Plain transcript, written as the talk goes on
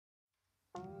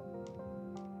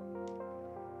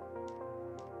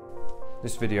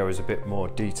This video is a bit more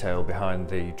detail behind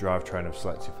the drivetrain I've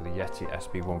selected for the Yeti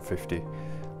SB150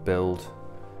 build.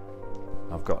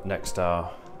 I've got Next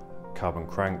R carbon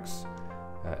cranks,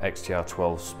 XTR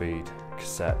 12-speed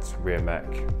cassette, rear mech,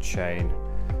 chain,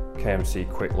 KMC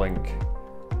quick link,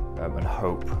 and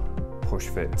Hope push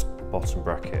fit bottom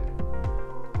bracket.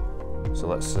 So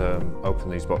let's open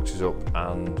these boxes up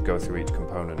and go through each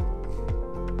component.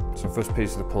 So first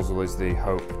piece of the puzzle is the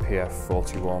Hope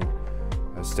PF41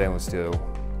 stainless steel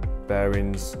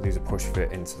bearings. These are push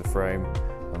fit into the frame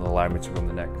and allow me to run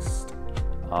the Next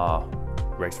R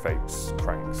Raceface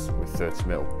cranks with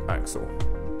 30mm axle.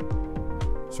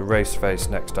 So Raceface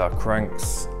Next R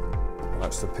cranks, I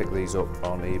actually picked these up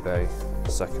on eBay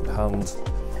second hand.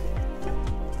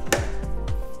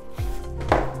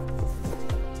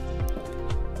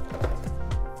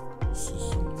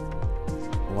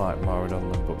 Some light marred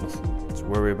on them, but nothing to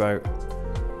worry about.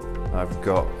 I've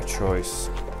got a choice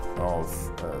of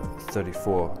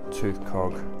 34 tooth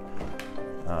cog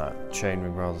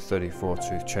chainring, rather 34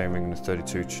 tooth chainring and a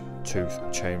 32 tooth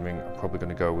chainring. I'm probably going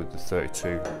to go with the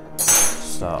 32 to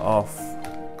start off.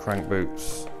 Crank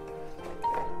boots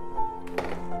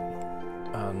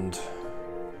and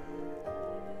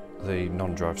the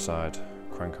non-drive side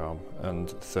crank arm and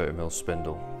 30mm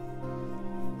spindle.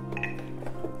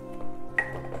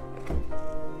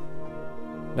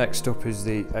 Next up is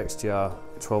the XTR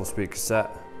 12-speed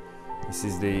cassette. This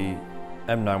is the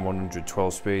M9100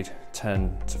 12-speed,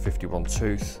 10 to 51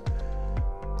 tooth,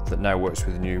 that now works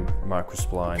with the new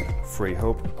microspline free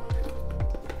hub.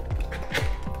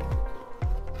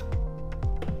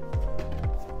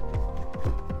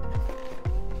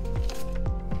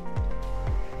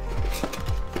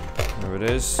 There it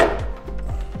is.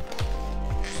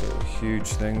 It's a huge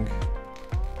thing.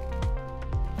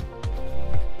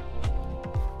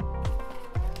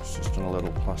 Just on a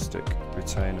little plastic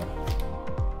retainer.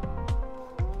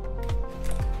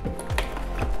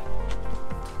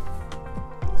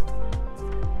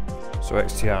 So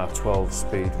XTR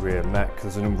 12-speed rear mech.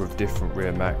 There's a number of different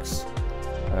rear mechs.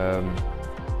 The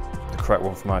correct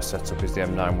one for my setup is the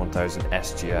M91000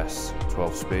 SGS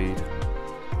 12-speed.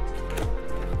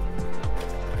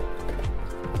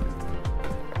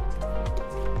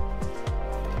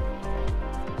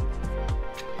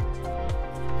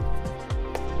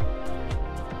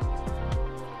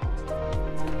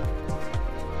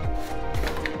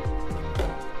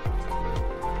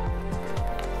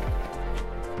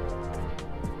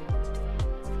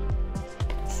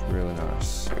 Really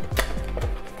nice.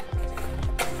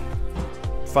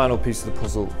 Final piece of the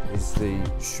puzzle is the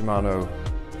Shimano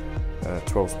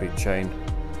 12-speed chain,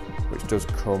 which does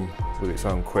come with its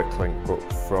own quick link, but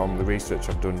from the research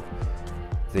I've done,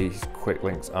 these quick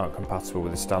links aren't compatible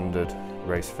with the standard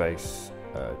Raceface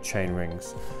chain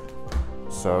rings.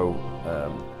 So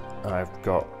I've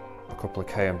got a couple of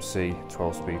KMC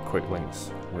 12-speed quick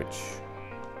links which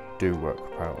do work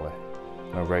apparently.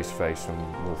 No, Raceface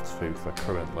and Wolftooth are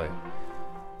currently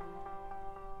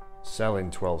selling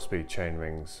 12-speed chain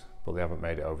rings, but they haven't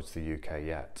made it over to the UK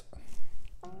yet.